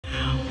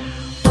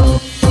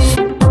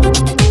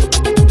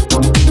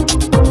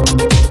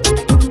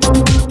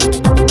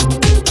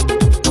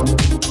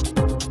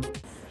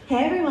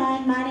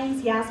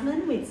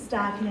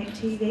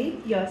TV,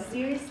 your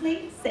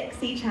seriously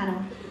sexy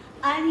channel.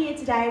 I'm here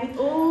today with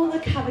all the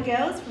cover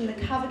girls from the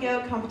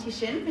CoverGirl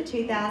competition for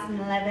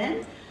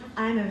 2011.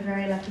 I'm a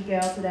very lucky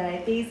girl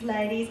today. These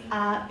ladies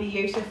are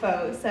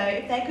beautiful. So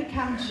if they could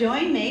come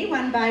join me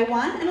one by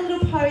one, and a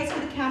little pose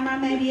for the camera,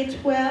 maybe a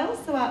twirl,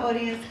 so our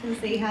audience can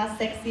see how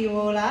sexy you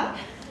all are.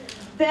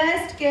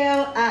 First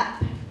girl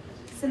up,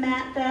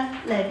 Samantha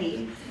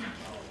Levy.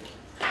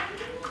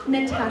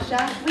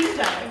 Natasha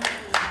Window.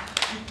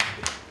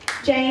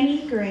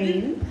 Jamie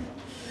Green.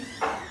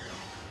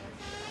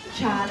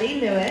 Charlie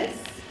Lewis.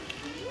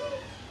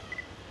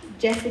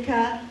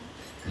 Jessica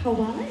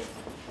Kowalik.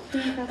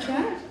 I think that's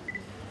right.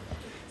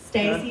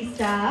 Stacey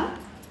Starr.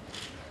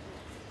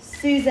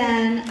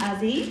 Suzanne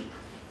Uzzy.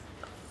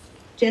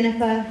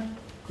 Jennifer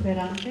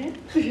Quirante.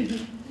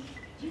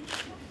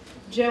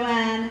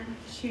 Joanne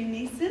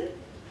Shunison.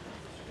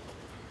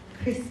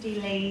 Christy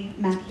Lee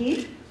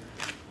Mackey.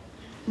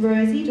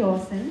 Rosie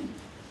Dawson.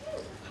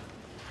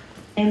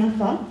 Emma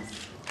Fox.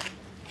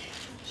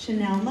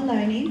 Chanel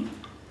Maloney.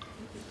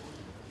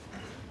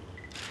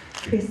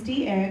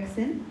 Christy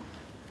Erickson.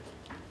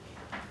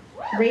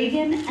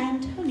 Regan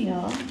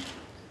Antonio.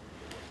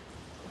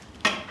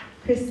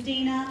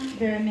 Christina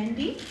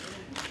Veramendi.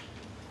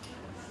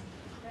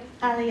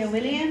 Alia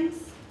Williams.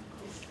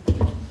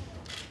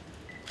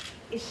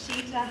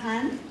 Ishita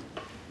Han.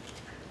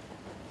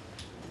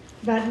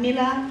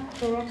 Radmila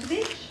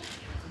Borokovich.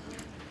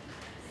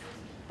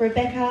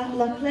 Rebecca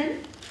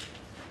Lachlan.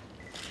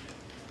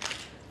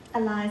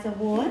 Eliza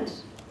Ward.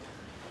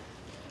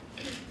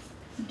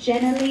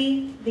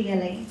 Jenny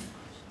Violi.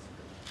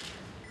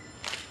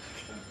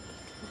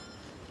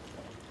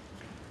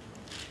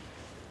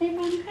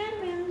 Everyone crowd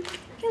around.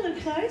 Get a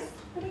little close.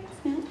 What do you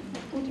smell?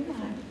 Or do you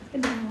like?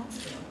 Vanilla.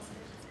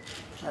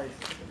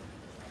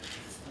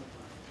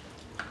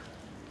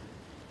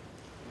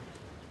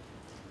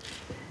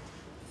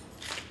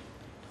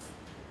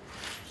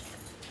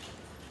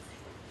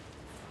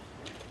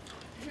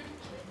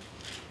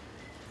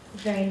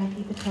 Very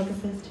lucky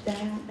photographers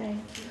today, aren't they?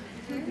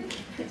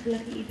 Get to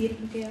look at you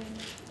beautiful girls.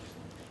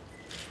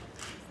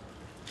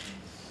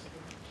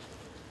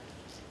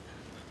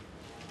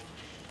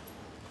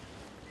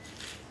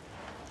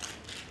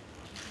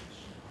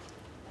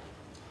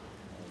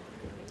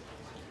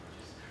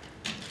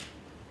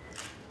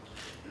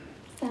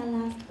 It's our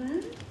last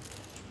one.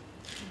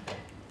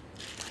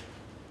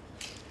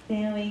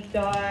 There we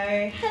go.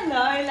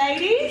 Hello,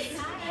 ladies.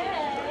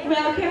 Hi.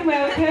 Welcome,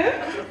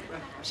 welcome.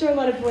 I'm sure a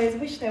lot of boys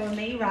wish they were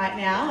me right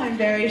now, I'm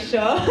very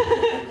sure.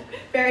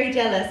 Very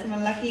jealous, I'm a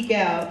lucky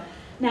girl.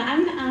 Now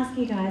I'm going to ask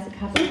you guys a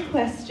couple of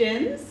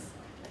questions.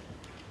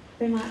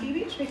 They might be a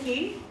bit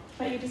tricky,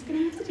 but you're just going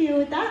to have to deal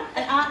with that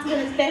and answer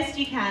them as best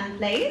you can,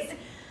 please.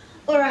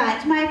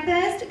 Alright, my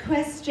first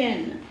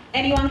question.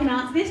 Anyone can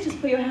answer this, just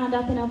put your hand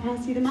up and I'll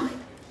pass you the mic.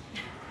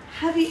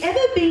 Have you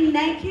ever been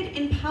naked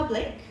in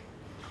public?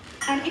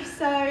 And if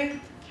so,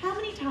 how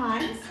many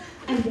times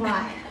and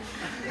why?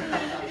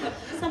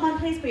 Someone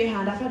please put your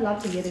hand up, I'd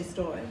love to hear this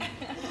story.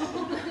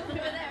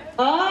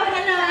 Oh,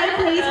 hello,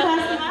 please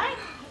pass the mic.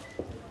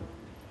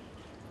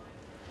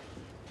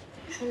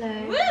 Hello.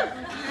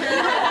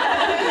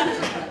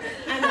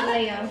 I'm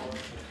Leah.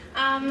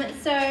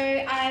 So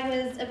I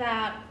was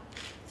about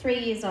 3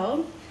 years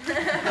old and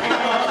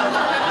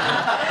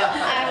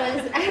I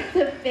was at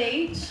the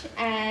beach,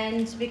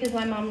 and because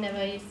my mum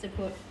never used to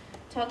put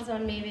togs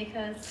on me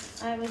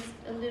because I was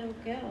a little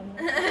girl.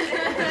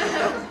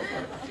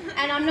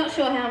 And I'm not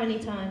sure how many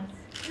times,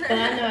 but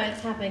I know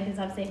it's happened because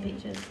I've seen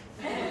pictures.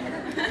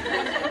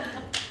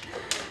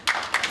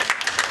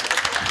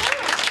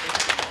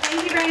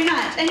 Thank you very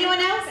much. Anyone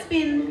else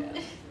been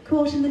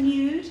caught in the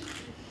nude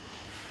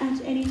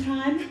at any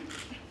time?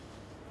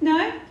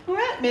 No?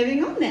 Alright,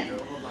 moving on then.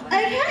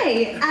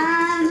 Okay,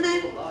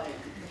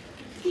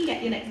 you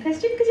get your next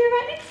question because you're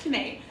right next to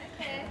me.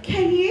 Okay.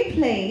 Can you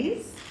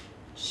please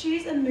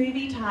choose a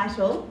movie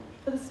title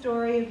for the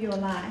story of your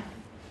life?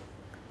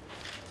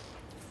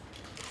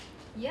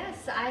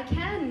 Yes, I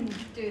can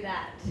do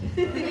that.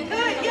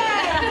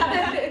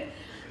 Yeah.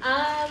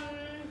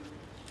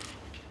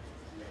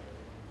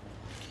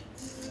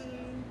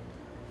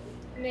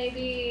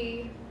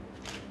 Maybe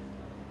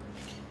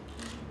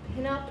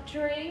Pin-Up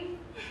Dream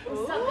or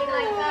something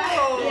like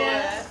that.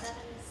 Yeah.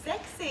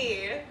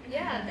 Sexy.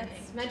 Yeah,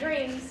 that's my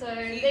dream, so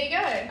there you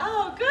go.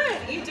 Oh, good.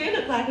 You do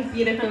look like a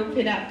beautiful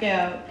pin-up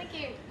girl. Thank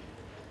you.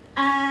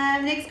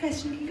 Next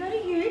question can go to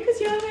you because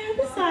you're on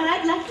the other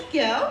side. Lucky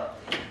girl.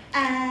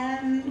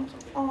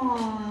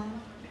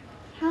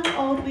 How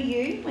old were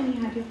you when you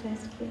had your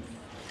first kiss?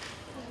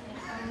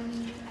 I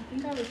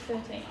think I was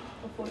 13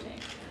 or 14.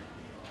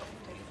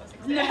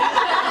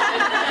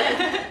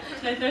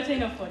 No,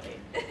 13 or 14.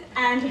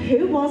 And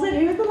who was it?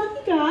 Who was the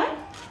lucky guy?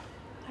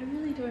 I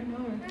really don't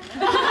know.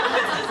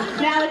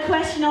 Now the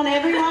question on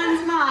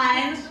everyone's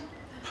mind.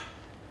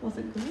 Was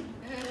it good?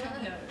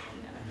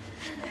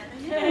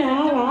 No.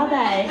 How are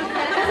they?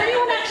 Has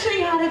anyone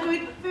actually had a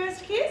good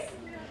first kiss?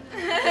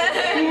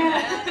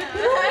 Yeah.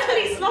 They're always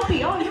pretty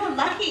sloppy. Oh, you're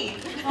lucky.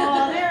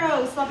 Oh, they're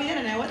all sloppy. sloppy. They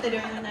don't know what they're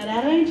doing on that.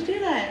 I don't need to do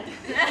that.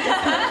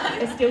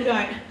 They still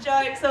don't.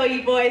 Jokes, all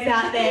you boys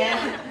out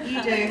there.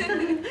 You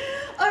do.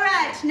 All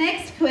right,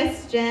 next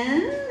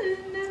question.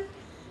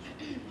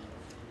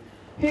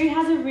 Who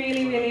has a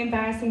really, really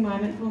embarrassing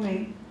moment for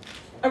me?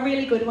 A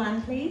really good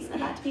one, please.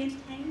 I'd like to be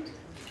entertained.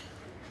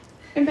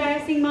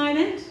 Embarrassing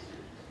moment?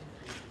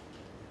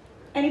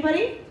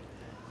 Anybody?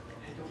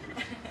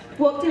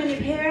 Walked in on your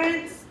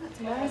parents? That's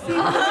embarrassing.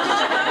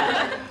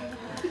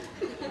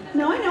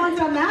 No one's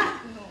done that.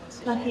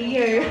 Lucky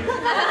you.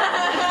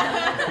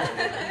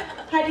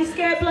 Had your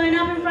skirt blown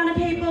up in front of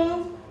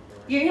people?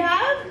 You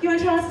have? You want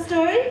to tell us a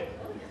story?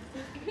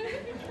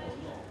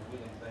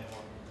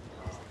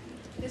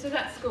 This was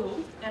at school,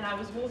 and I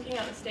was walking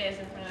up the stairs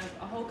in front of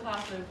a whole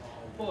class of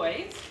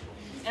boys,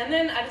 and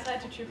then I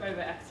decided to trip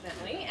over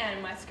accidentally,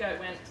 and my skirt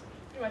went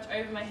pretty much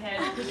over my head,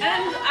 and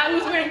I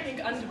was wearing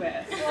pink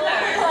underwear. So,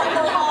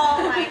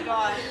 oh my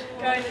gosh,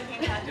 go in the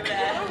pink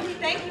underwear.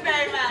 Thank you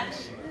very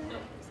much.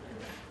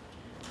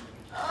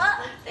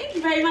 Thank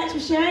you very much for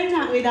sharing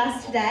that with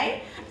us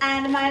today.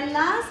 And my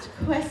last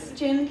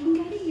question can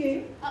go to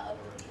you.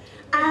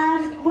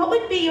 What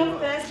would be your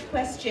first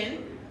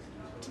question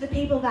to the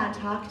people of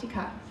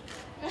Antarctica?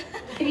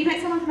 If you met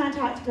someone from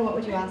Antarctica, what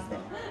would you ask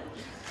them?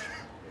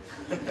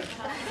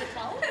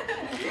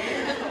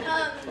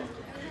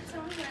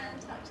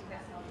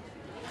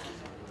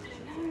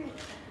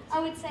 I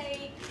would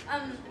say,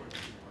 I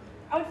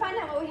would find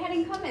out what we had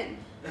in common.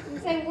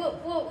 And say,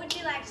 what would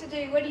you like to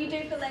do? What do you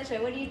do for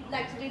leisure? What do you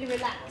like to do to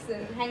relax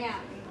and hang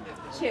out and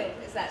chill?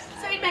 Is that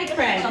so we'd make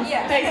friends,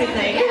 yeah.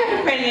 basically. A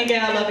friendly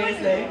girl,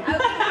 obviously. I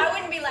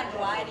wouldn't be like,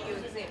 why do you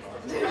exist?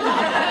 I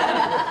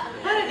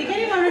don't think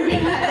anyone would be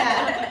like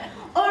that.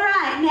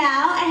 Alright,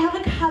 now I have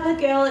a cover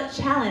girl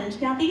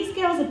challenge. Now these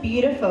girls are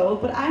beautiful,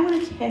 but I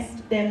want to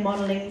test their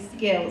modelling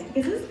skills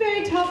because this is a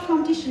very tough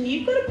competition.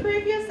 You've got to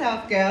prove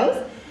yourself, girls.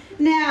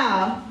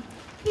 Now,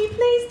 can you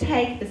please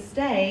take the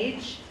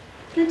stage?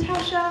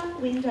 Natasha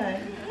Window.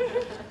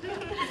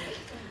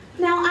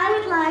 Now I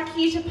would like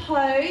you to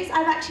pose.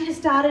 I've actually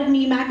just started a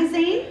new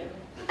magazine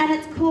and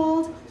it's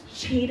called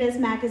Cheaters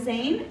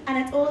Magazine, and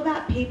it's all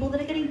about people that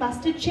are getting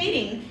busted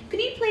cheating. Can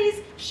you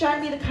please show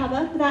me the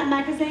cover for that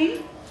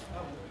magazine?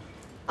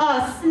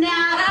 Oh,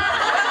 snap!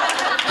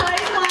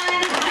 Pose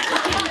one.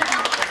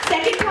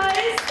 Second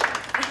pose.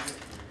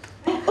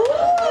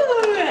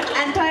 Ooh!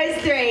 And pose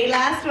three.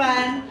 Last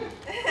one.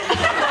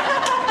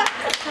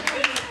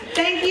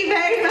 Thank you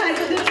very much,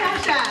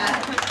 Natasha.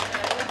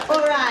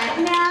 All right,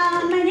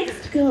 now my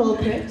next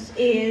culprit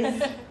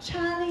is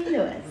Charlie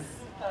Lewis.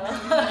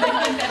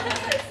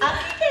 Up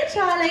you get,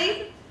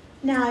 Charlie.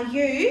 Now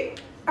you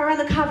are on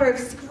the cover of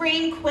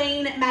Scream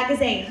Queen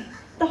magazine,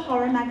 the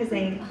horror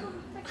magazine.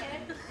 Okay.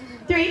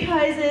 3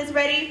 poses,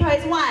 ready?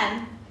 Pose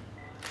 1.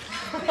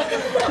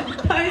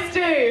 Pose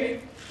 2.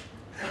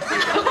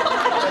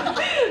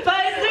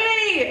 Pose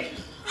 3.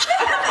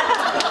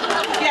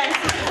 Yes,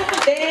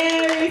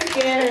 very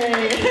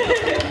scary.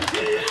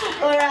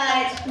 All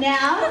right,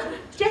 now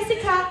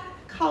Jessica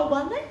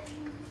Kowalik.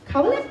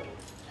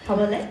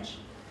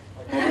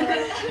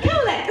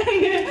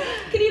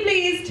 Can you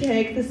please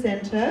take the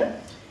centre?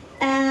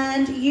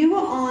 And you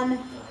are on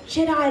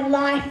Jedi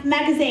Life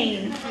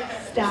magazine,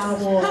 Star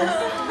Wars.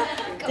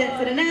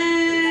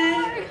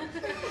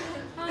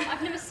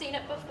 I've never seen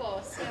it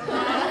before, so...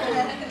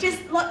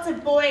 Just lots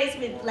of boys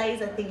with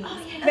laser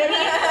thingies. Ready?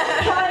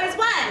 Pose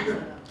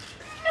 1.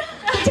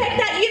 Protect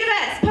that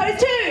universe. Pose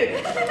 2.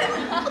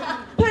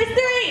 Pose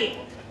 3.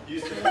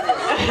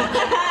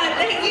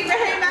 Thank you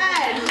very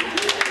much.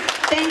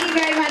 Thank you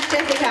very much,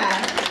 Jessica.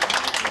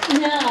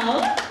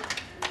 Now,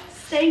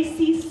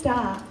 Stacey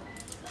Starr.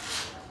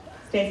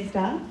 Stacey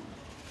Starr.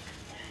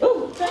 Ooh.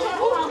 Ooh. It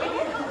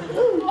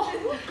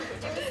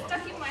was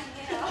stuck in my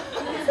hair.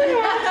 It's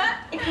alright.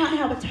 I can't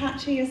help but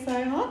touch you, you're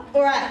so hot.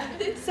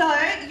 Alright, so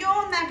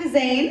your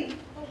magazine.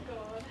 Oh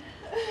god.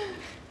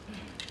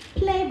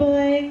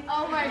 Playboy.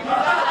 Oh my god.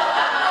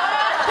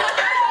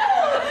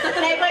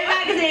 Playboy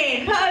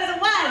magazine. Pose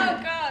 1. Oh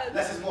god.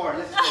 Less is more.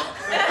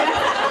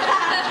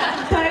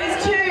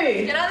 Pose 2.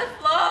 Get on the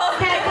floor.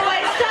 Okay,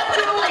 boys, stop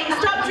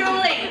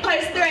drooling.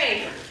 Pose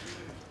 3.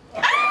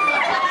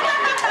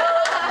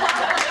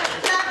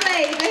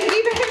 Lovely, thank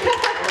you very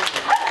much.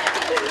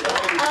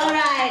 All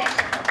right,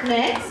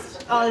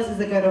 next. Oh, this is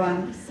a good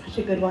one. Such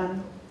a good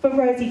one. For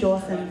Rosie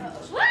Dawson.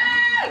 Woo!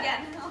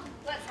 Yeah.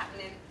 What's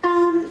happening?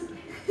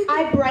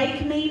 I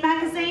Break Me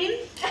magazine.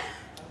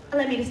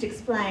 Let me just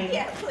explain.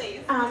 Yeah,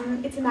 please.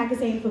 It's a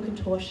magazine for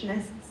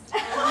contortionists.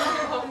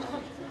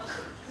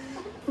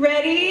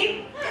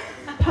 Ready?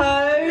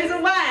 Pose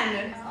 1.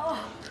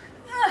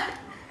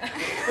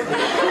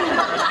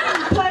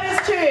 Pose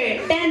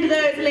 2. Bend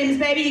those limbs,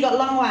 baby. You got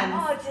long ones.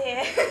 Oh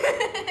dear.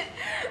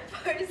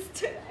 Pose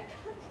 2.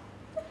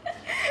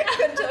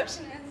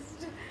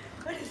 Contortionist.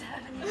 What is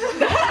happening?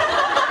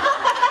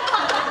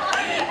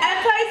 And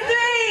pose 3.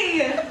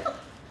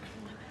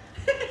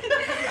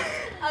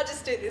 I'll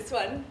just do this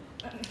one.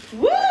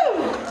 Woo!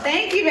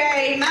 Thank you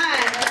very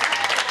much.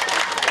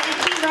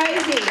 Thank you,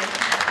 Rosie.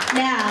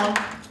 Now,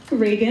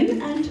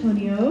 Regan,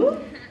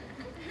 Antonio.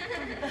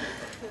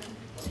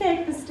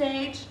 Take the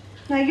stage.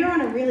 Now you're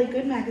on a really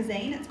good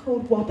magazine. It's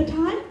called Whopper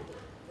Time.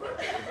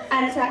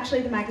 And it's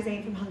actually the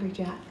magazine from Hungry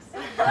Jack's.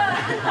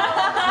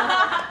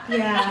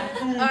 Yeah.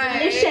 Alright.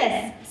 Delicious.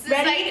 This is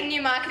Ready? like a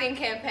new marketing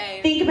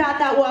campaign. Think about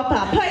that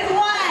Whopper. Pose 1.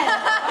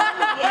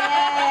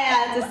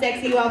 Yeah, it's a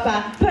sexy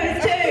Whopper.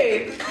 Pose 2.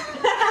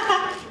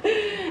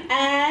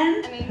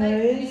 And I mean,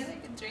 pose.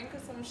 like a drink or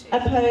some shit. A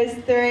pose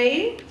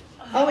 3.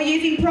 Oh, we're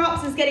using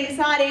props. It's getting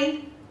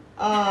exciting.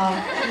 Oh,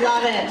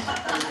 love it.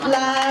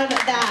 Love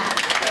that.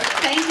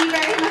 Thank you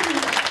very much.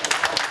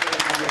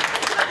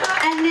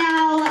 And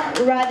now,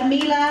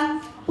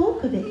 Radmila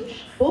Borkovic.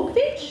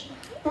 Borkovic?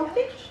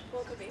 Borkovic?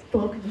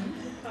 Borkovic.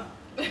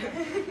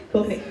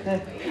 Borkovic.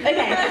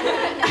 Okay.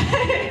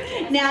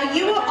 Now,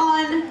 you were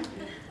on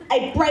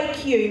a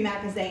Break You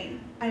magazine.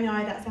 I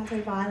know that sounds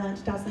very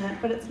violent, doesn't it?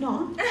 But it's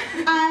not.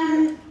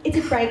 It's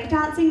a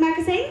breakdancing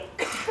magazine.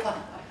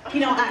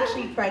 You're not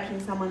actually breaking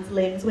someone's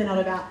limbs. We're not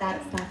about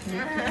that. It's not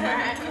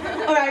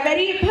connected. All right,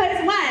 ready?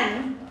 Pose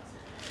 1.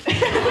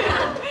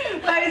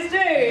 Pose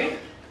 2.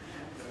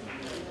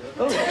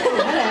 Oh,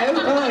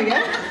 hello. Oh,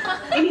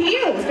 yeah. In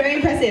heels. Very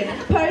impressive.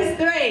 Pose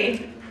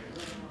 3.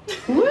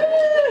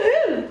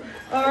 Woohoo!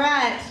 All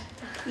right.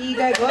 Here you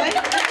go, boy.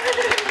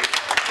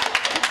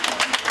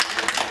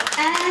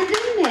 And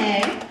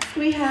next,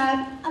 we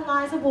have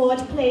Eliza Ward,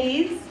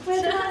 please.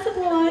 Where's Eliza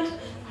Ward?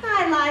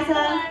 Hi,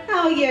 Eliza.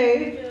 How are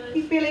you?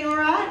 You feeling all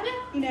right?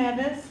 You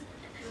nervous?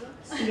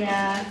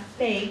 Yeah,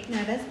 be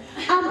nervous.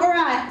 All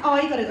right. Oh,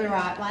 you got a good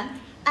right one.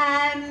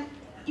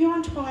 You're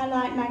on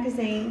Twilight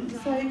magazine,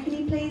 so can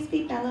you please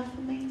be Bella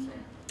for me?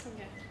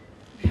 Okay.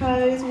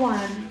 Pose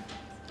 1.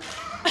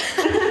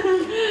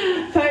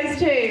 Pose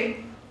 2.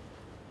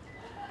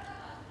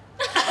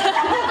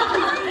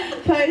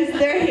 Pose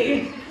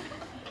 3.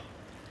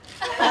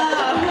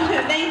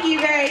 Oh, thank you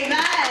very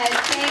much.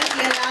 Thank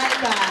you,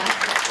 Eliza.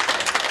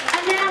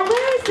 And now,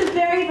 where is the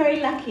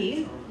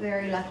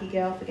very lucky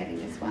girl for getting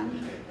this one?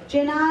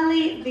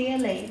 Janali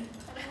Viali.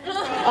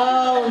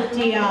 Oh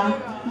dear,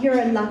 you're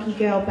a lucky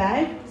girl,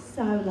 babe.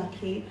 So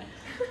lucky.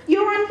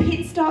 You're on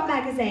Pit Stop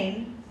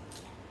magazine.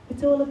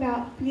 It's all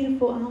about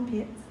beautiful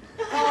armpits.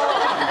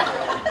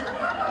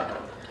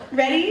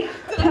 Ready?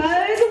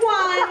 Pose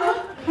 1.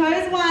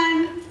 Pose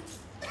 1.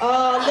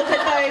 Oh, look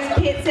at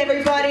those pits,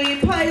 everybody.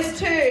 Pose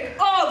 2.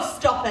 Oh,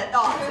 stop it.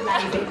 Oh, it's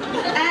amazing.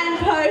 And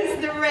pose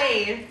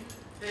 3.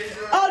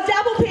 Oh,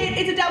 double pit.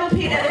 It's a double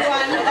pit,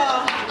 everyone.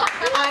 Oh,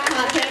 I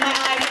can't turn my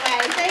eyes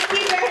away. Thank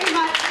you very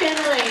much,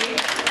 Generally.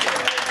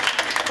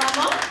 One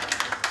more?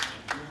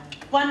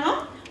 One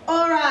more?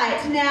 All right.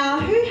 Now,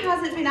 who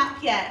hasn't been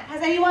up yet?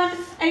 Has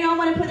anyone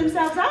want to put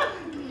themselves up?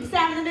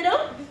 Stand in the middle.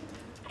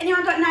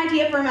 Anyone got an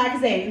idea for a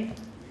magazine?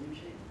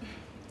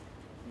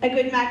 A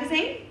good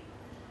magazine?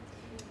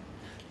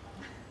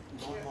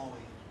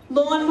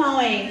 Lawn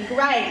mowing,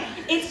 great.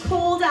 It's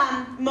called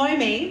Mow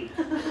Me.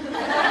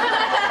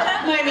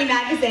 Mow Me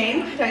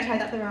magazine, don't take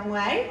that the wrong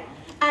way.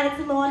 And it's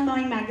a lawn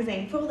mowing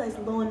magazine for all those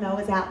lawn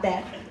mowers out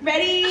there.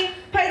 Ready?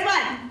 Pose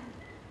 1.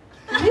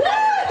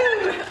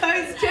 Woo!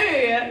 Pose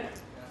 2.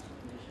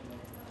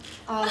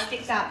 Oh,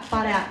 stick that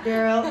butt out,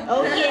 girl.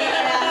 Oh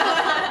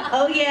yeah.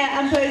 Oh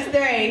yeah, and pose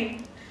 3.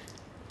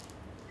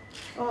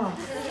 Oh,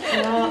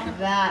 stop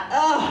that.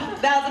 Oh,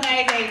 that was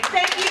amazing.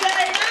 Thank you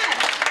very much.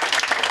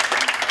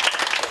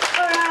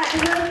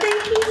 Well,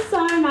 thank you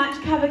so much,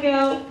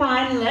 CoverGirl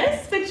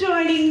finalists, for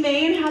joining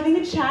me and having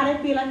a chat. I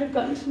feel like I've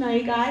gotten to know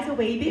you guys a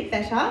wee bit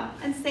better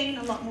and seen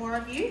a lot more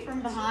of you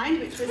from behind,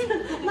 which was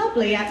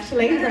lovely,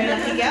 actually. Very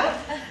lucky girl.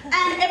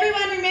 And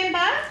everyone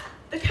remember,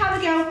 the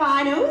CoverGirl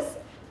finals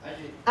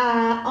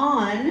are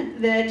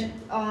on the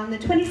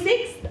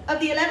 26th of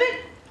the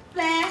 11th.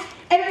 Flair.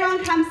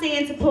 Everyone come see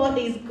and support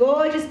these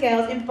gorgeous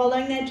girls in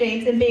following their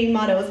dreams and being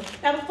models.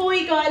 Now before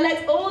you go,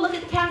 let's all look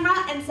at the camera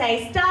and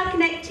say Star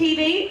Connect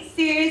TV,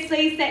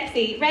 seriously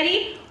sexy.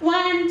 Ready?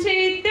 1,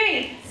 2,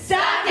 3.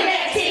 Star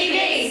Connect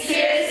TV,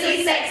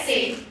 seriously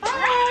sexy.